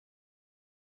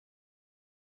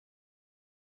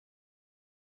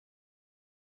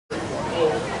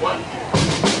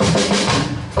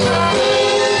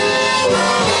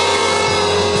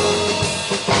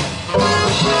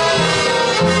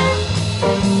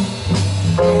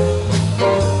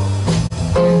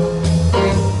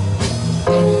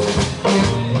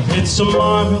It's a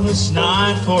marvelous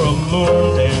night for a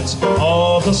moon dance.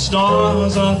 All the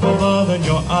stars up above in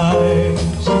your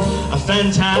eyes. A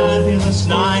fantabulous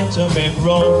night to make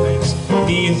romance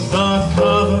beneath the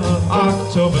cover of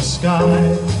October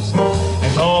skies.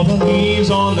 And all the leaves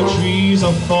on the trees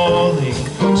are falling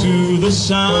to the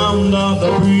sound of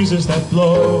the breezes that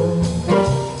blow.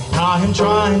 I am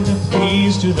trying to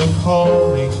please to the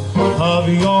calling of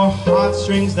your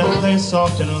heartstrings that play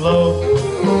soft and low.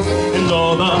 And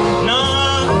all the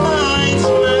night's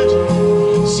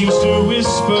magic seems to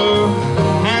whisper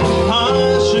and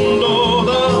hush, and all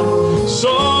the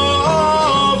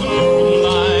soft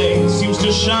moonlight seems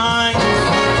to shine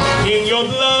in your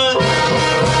blood.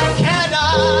 Can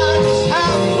I just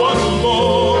have one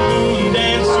more moon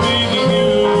dance with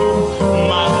you,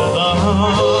 my love?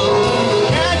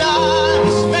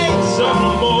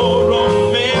 Some more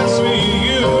romance with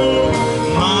you,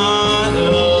 my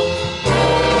love.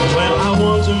 Well, I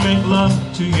want to make love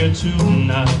to you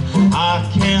tonight. I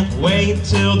can't wait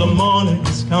till the morning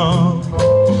has come.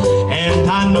 And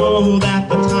I know that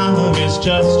the time is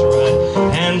just right,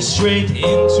 and straight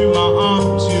into my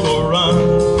arms you will run.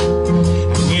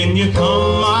 And when you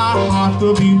come, my heart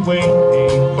will be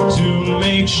waiting to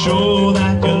make sure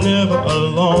that you're never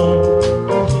alone.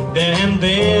 There and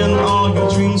then all your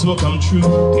dreams will come true,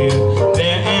 dear.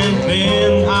 There and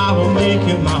then I will make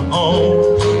it my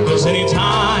own. 'Cause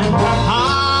anytime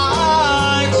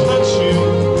I touch you,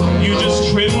 you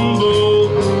just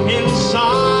tremble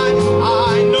inside.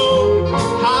 I know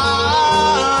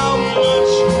how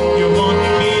much you want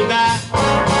me back.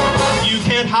 You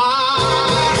can't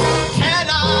hide. Can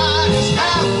I just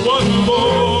have one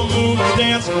more moon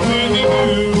dance with you,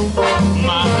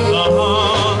 my love?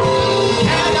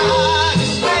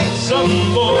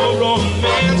 Some more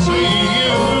romance with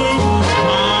you,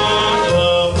 my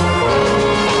love.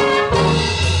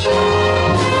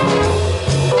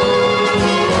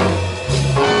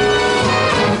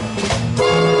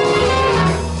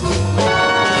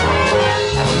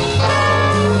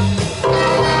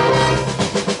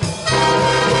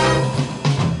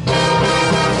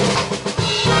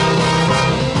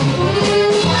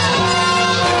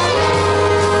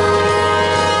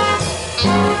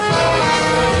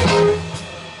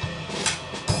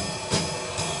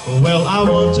 Well, I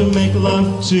want to make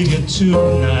love to you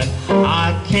tonight.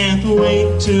 I can't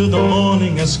wait till the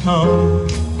morning has come.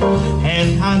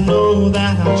 And I know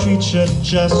that I'll treat you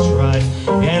just right,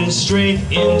 and straight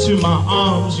into my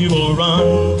arms you will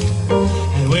run.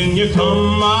 And when you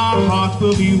come, my heart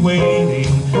will be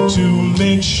waiting to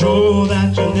make sure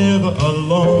that you're never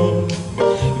alone.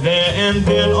 There and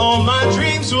then all my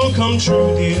dreams will come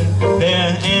true, dear.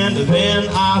 There and then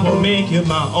I will make you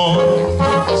my own.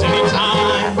 'Cause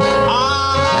anytime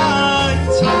I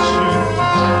touch you,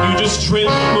 you just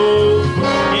tremble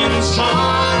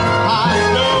inside. I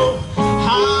know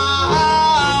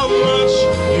how much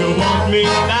you want me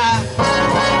back.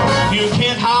 You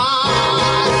can't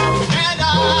hide. And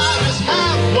I just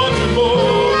have one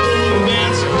more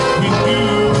dance with you,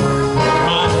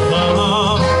 my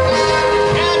love.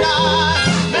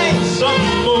 Some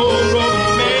more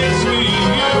romance with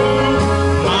you,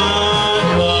 my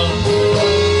love.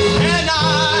 And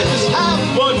I just have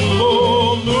one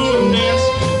more moon dance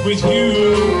with you.